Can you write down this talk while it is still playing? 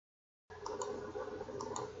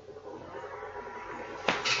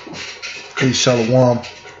Hey, Shalom.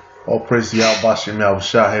 All praise to Yahweh Shem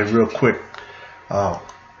Yahushua. Hey, real quick.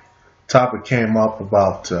 Topic came up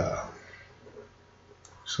about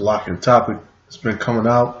Shalaki. The topic has been coming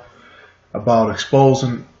out about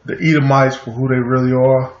exposing the Edomites for who they really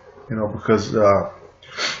are. You know, because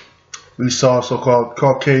we saw so-called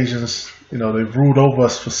Caucasians. You know, they've ruled over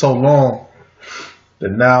us for so long that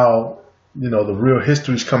now, you know, the real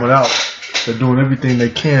history's coming out. They're doing everything they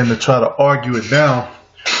can to try to argue it down.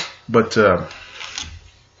 But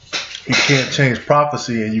you can't change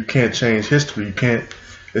prophecy and you can't change history. You can't.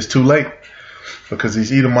 It's too late, because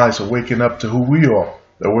these Edomites are waking up to who we are.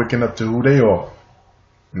 They're waking up to who they are.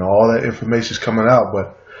 You know, all that information is coming out.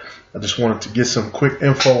 But I just wanted to get some quick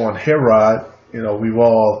info on Herod. You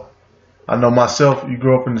know, I know myself. You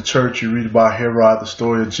grew up in the church. You read about Herod, the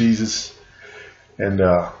story of Jesus, and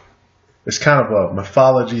it's kind of a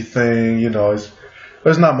mythology thing. You know, it's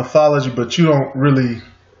not mythology, but you don't really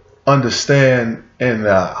understand and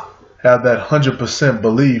have that 100%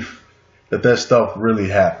 belief that stuff really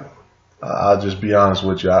happened. I'll just be honest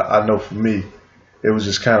with you. I know for me, it was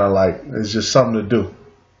just kind of like, it's just something to do.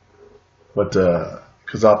 But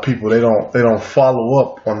because our people, they don't follow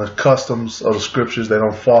up on the customs of the scriptures. They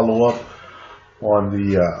don't follow up on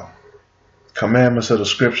the commandments of the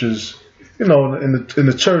scriptures. You know, in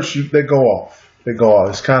the church, they go off. They go off.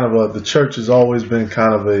 It's kind of the church has always been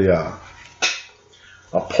kind of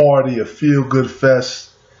a party, a feel-good fest,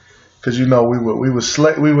 because you know we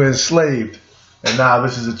were enslaved, and now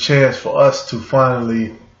this is a chance for us to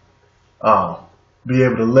finally be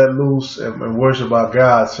able to let loose and worship our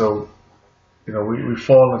God. So, you know, we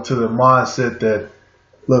fall into the mindset that,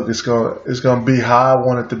 look, it's gonna be how I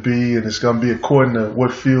want it to be, and it's gonna be according to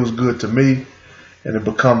what feels good to me, and it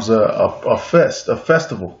becomes a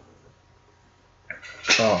festival.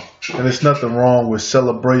 And there's nothing wrong with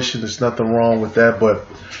celebration. There's nothing wrong with that, but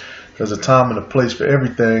there's a time and a place for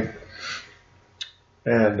everything.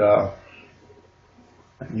 And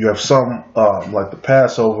you have some, like the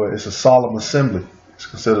Passover, it's a solemn assembly. It's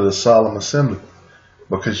considered a solemn assembly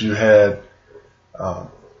because you had that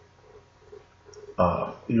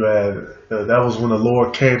was when the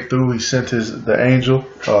Lord came through. He sent the angel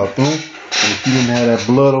through, and if you didn't have that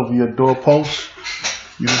blood over your doorpost,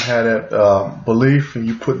 you didn't have that belief, and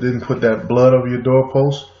you didn't put that blood over your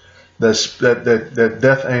doorpost, that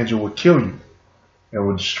death angel would kill you and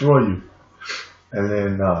would destroy you. And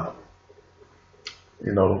then,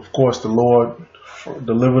 you know, of course, the Lord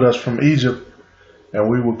delivered us from Egypt, and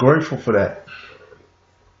we were grateful for that.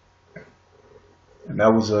 And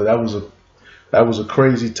that was a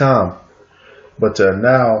crazy time. But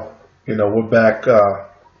now, you know, we're back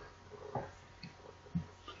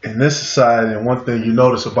in this society, and one thing you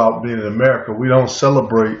notice about being in America, we don't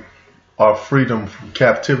celebrate our freedom from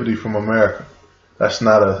captivity from America. That's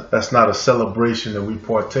not a celebration that we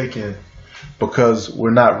partake in, because we're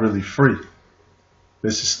not really free.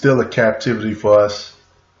 This is still a captivity for us.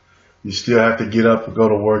 You still have to get up and go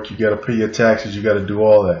to work. You got to pay your taxes. You got to do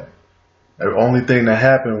all that. The only thing that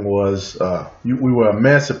happened was we were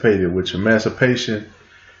emancipated, which emancipation,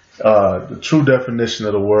 the true definition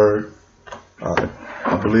of the word,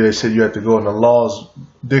 I believe they said you have to go in the Law's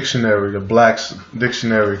dictionary, the Black's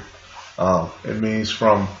dictionary. It means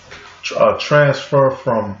from transfer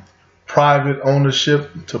from private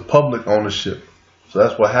ownership to public ownership. So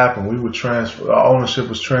that's what happened. Our ownership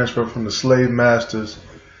was transferred from the slave masters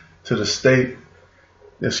to the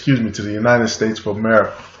to the United States of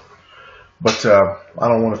America. But I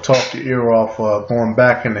don't want to talk your ear off going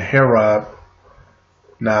back into Herod.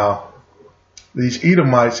 Now, these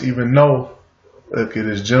Edomites, even though it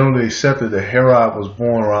is generally accepted that Herod was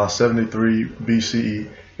born around 73 BCE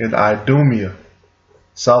in Idumea,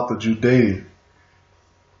 south of Judea.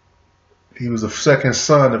 He was the second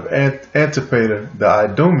son of Antipater the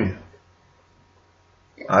Idumean.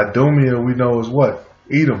 Idumea, we know, is what?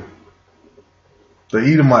 Edom. The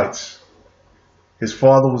Edomites. His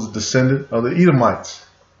father was a descendant of the Edomites.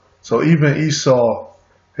 So even Esau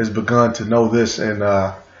has begun to know this, and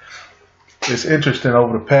it's interesting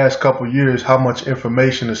over the past couple of years how much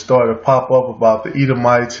information has started to pop up about the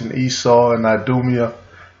Edomites and Esau and Idumea,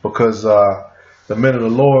 because the men of the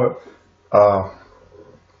Lord,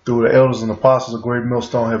 through the elders and apostles of Great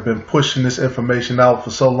Millstone, have been pushing this information out for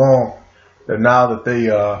so long that now that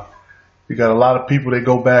you got a lot of people, they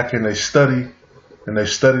go back and they study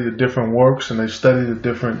the different works, and they study the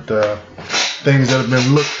different things that have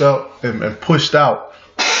been looked up and pushed out,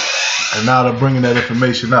 and now they're bringing that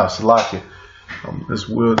information out. So like it, this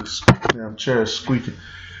damn chair is squeaking.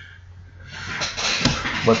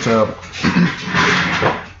 But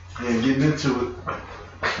getting into it.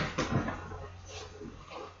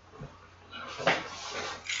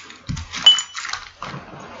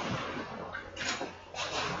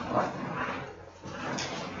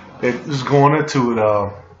 just going into it.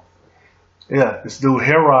 Yeah, this dude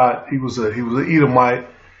Herod, he was an Edomite.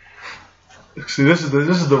 See, this is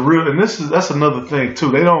the real, and that's another thing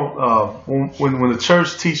too. They don't when the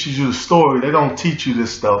church teaches you the story, they don't teach you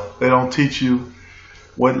this stuff. They don't teach you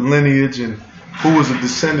what lineage and who was a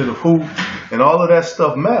descendant of who, and all of that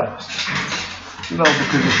stuff matters. You know,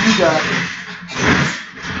 because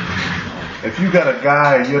if you got a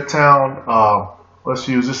guy in your town, let's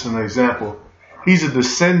use this as an example. He's a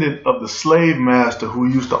descendant of the slave master who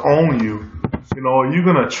used to own you. You know, are you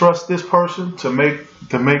gonna trust this person to make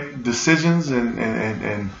decisions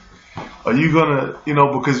and are you gonna, you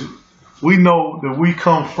know, because we know that we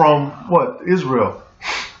come from what? Israel.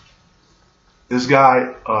 This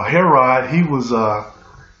guy Herod, he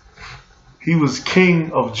was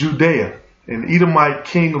king of Judea, an Edomite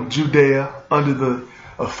king of Judea under the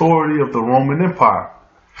authority of the Roman Empire.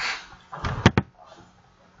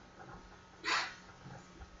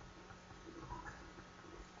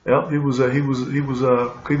 Yep, he was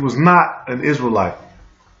not an Israelite.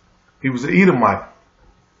 He was an Edomite,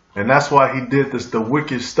 and that's why he did the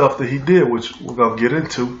wicked stuff that he did, which we're gonna get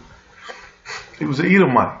into. He was an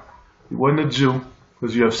Edomite. He wasn't a Jew,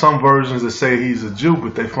 because you have some versions that say he's a Jew,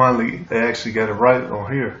 but they actually got it right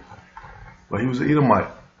on here. But he was an Edomite,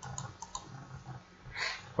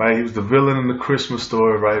 right? He was the villain in the Christmas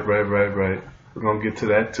story, right. We're gonna get to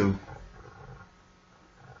that too.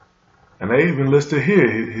 And they even listed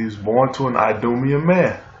here, he was born to an Idumean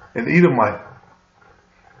man, an Edomite.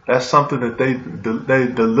 That's something that they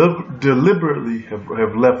deliberately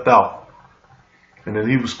have left out. And then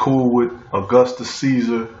he was cool with Augustus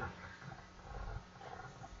Caesar.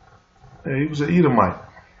 Yeah, he was an Edomite.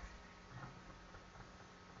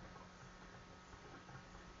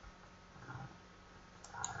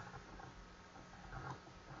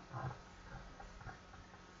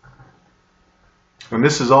 And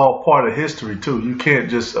this is all part of history too. You can't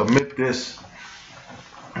just omit this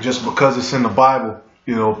just because it's in the Bible.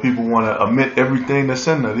 You know, people want to omit everything that's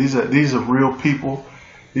in there. These are real people.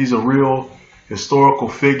 These are real historical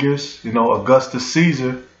figures. You know, Augustus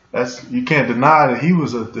Caesar. You can't deny that he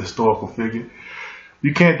was a historical figure.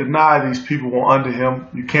 You can't deny these people were under him.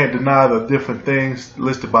 You can't deny the different things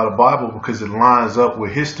listed by the Bible because it lines up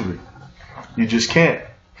with history. You just can't.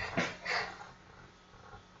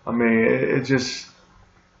 I mean, it just.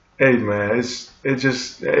 Hey man, it's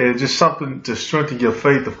just something to strengthen your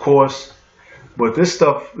faith, of course. But this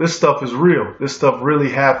stuff is real. This stuff really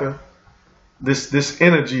happened. This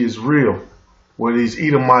energy is real. Where these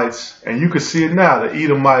Edomites, and you can see it now, the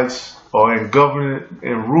Edomites are in government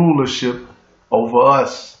and rulership over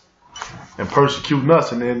us and persecuting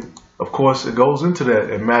us. And then, of course, it goes into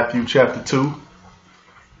that in Matthew chapter 2.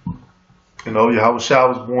 You know, Yahushua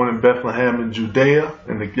was born in Bethlehem in Judea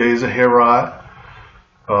in the days of Herod.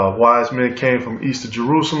 Wise men came from east of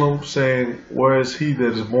Jerusalem saying, where is he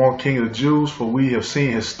that is born king of the Jews? For we have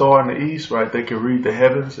seen his star in the east, right? They could read the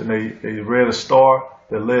heavens, and they read a star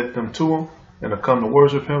that led them to him and to come to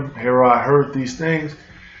worship him. Herod heard these things.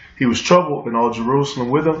 He was troubled, and all Jerusalem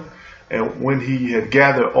with him. And when he had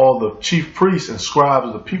gathered all the chief priests and scribes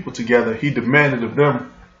of the people together, he demanded of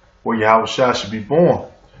them where Yahushua should be born.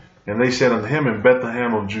 And they said unto him, in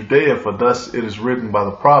Bethlehem of Judea, for thus it is written by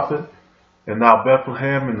the prophet, and now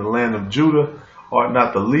Bethlehem in the land of Judah art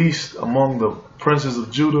not the least among the princes of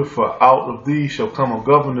Judah, for out of thee shall come a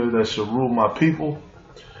governor that shall rule my people.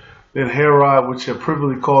 Then Herod, which had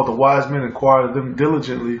privily called the wise men, inquired of them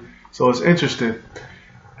diligently. So it's interesting.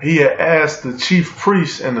 He had asked the chief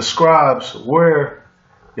priests and the scribes where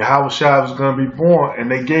Yahushua was going to be born, and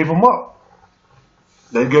they gave him up.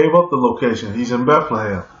 They gave up the location. He's in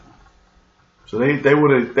Bethlehem. So they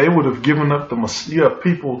would have given up the Messiah.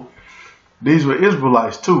 People. These were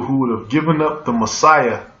Israelites too, who would have given up the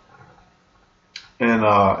Messiah. And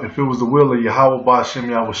if it was the will of Yahweh Ba'Shem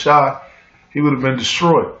Yahushua, he would have been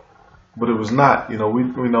destroyed. But it was not. You know, we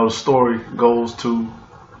know the story goes to,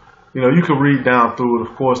 you know, you can read down through it.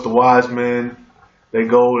 Of course, the wise men, they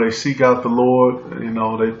go, they seek out the Lord. You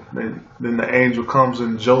know, then the angel comes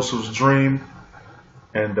in Joseph's dream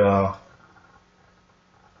and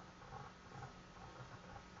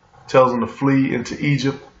tells them to flee into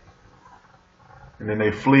Egypt. And then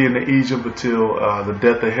they flee into Egypt until the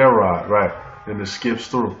death of Herod, right? And it skips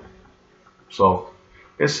through. So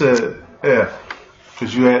it's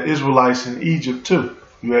because you had Israelites in Egypt too.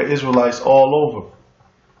 You had Israelites all over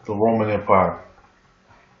the Roman Empire.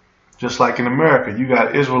 Just like in America, you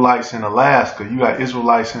got Israelites in Alaska. You got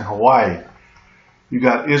Israelites in Hawaii. You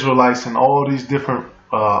got Israelites in all these different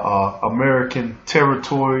American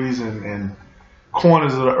territories and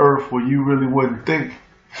corners of the earth where you really wouldn't think.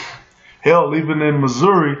 Hell, even in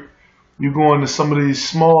Missouri, You go into some of these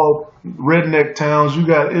small redneck towns, you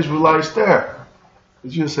got Israelites there. You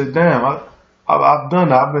just say, damn, I've done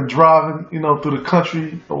that. I've been driving, through the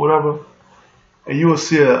country or whatever, and you will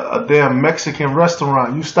see a damn Mexican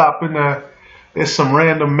restaurant. You stop in there, there's some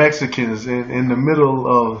random Mexicans in the middle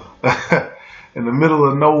of in the middle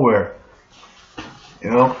of nowhere.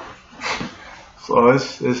 So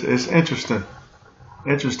it's interesting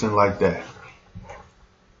like that.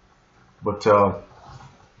 But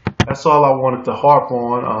that's all I wanted to harp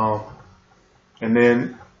on. And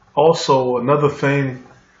then also another thing.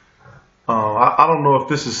 I don't know if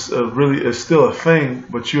this is really still a thing,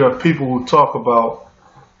 but you have people who talk about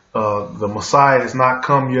the Messiah has not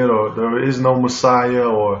come yet, or there is no Messiah,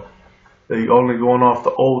 or they only going off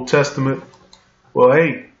the Old Testament. Well,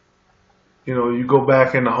 hey, you go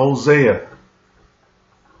back into Hosea.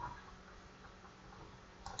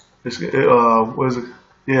 What is it?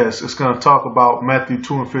 Yes, it's going to talk about Matthew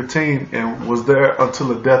 2:15, and was there until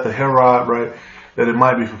the death of Herod, right, that it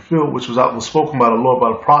might be fulfilled, which was spoken by the Lord by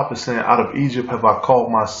the prophet, saying, out of Egypt have I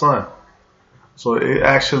called my son. So it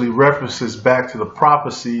actually references back to the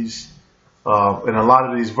prophecies. In a lot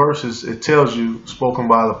of these verses, it tells you, spoken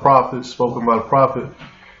by the prophet,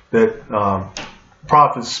 that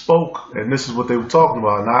prophets spoke, and this is what they were talking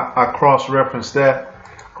about. And I cross-referenced that,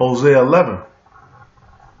 Hosea 11.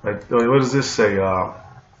 What does this say?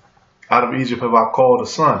 Out of Egypt have I called a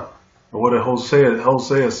son. What did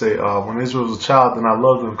Hosea say? When Israel was a child, then I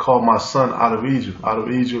loved him and called my son out of Egypt. Out of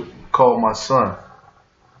Egypt, called my son.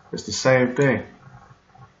 It's the same thing.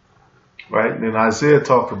 Right? And then Isaiah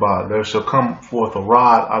talked about, there shall come forth a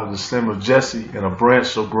rod out of the stem of Jesse, and a branch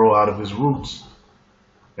shall grow out of his roots.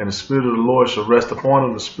 And the Spirit of the Lord shall rest upon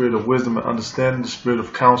him, the Spirit of wisdom and understanding, the Spirit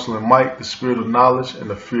of counsel and might, the Spirit of knowledge and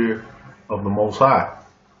the fear of the Most High.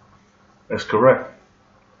 That's correct.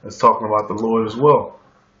 That's talking about the Lord as well.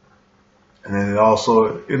 And then it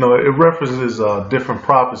also, it references different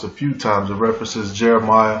prophets a few times. It references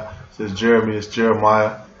Jeremiah. It says Jeremy, it's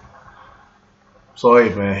Jeremiah. So, hey,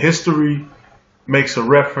 man, history makes a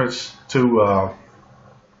reference to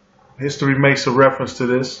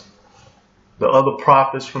this. The other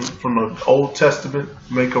prophets from the Old Testament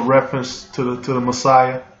make a reference to the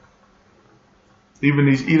Messiah. Even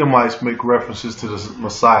these Edomites make references to the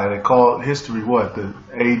Messiah. They call history what? The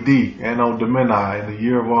AD, Anno Domini, in the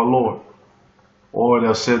year of our Lord. Or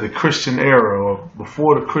they'll say the Christian era, or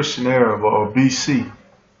before the Christian era, or BC.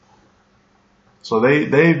 So they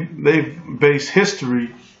base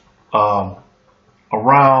history around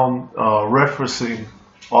referencing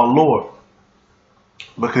our Lord,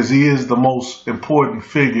 because he is the most important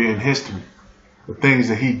figure in history. The things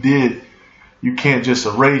that he did, you can't just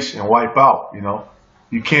erase and wipe out.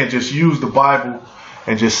 You can't just use the Bible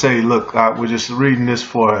and just say, look, we're just reading this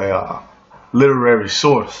for a literary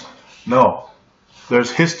source. No,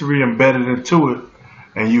 there's history embedded into it,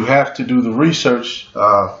 and you have to do the research,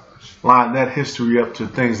 line that history up to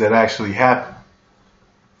things that actually happen.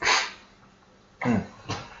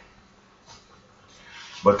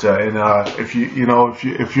 But if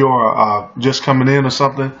you're just coming in or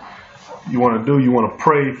something, you want to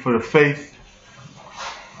pray for the faith.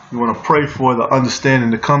 You want to pray for the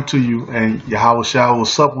understanding to come to you, and Yahweh Shah will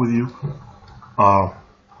sup with you,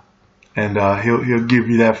 and he'll give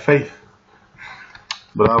you that faith.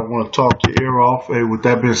 But I want to talk your ear off. Hey, with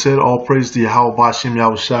that being said, all praise to Yahweh Bashem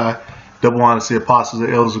Yahweh Shai. Double honor to the apostles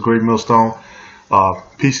and elders of Great Millstone.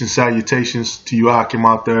 Peace and salutations to you Akim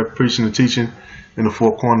out there preaching and teaching in the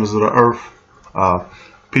four corners of the earth.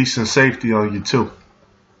 Peace and safety on you too,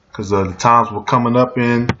 because the times we're coming up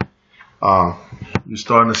in, you're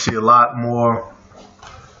starting to see a lot more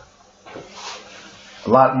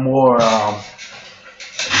of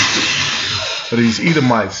these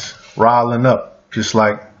Edomites riling up, just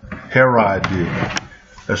like Herod did.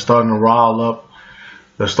 They're starting to rile up.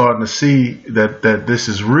 They're starting to see that this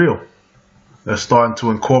is real. They're starting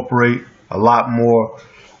to incorporate a lot more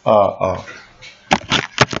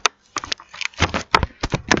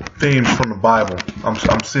themes from the Bible. I'm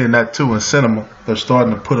seeing that too in cinema. They're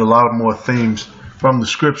starting to put a lot more themes from the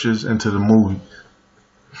scriptures into the movie.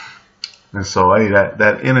 And so, hey,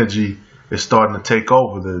 that energy is starting to take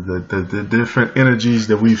over. The different energies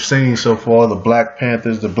that we've seen so far, the Black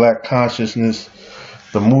Panthers, the Black consciousness,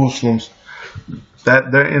 the Muslims,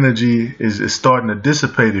 that their energy is starting to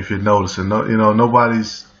dissipate, if you're noticing. Nobody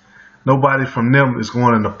from them is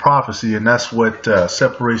going into prophecy, and that's what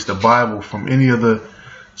separates the Bible from any other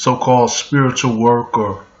so-called spiritual work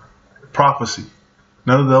or prophecy.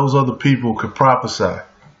 None of those other people could prophesy.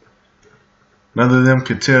 None of them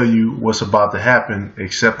could tell you what's about to happen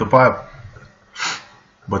except the Bible.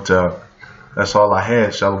 But that's all I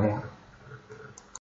had. Shalom.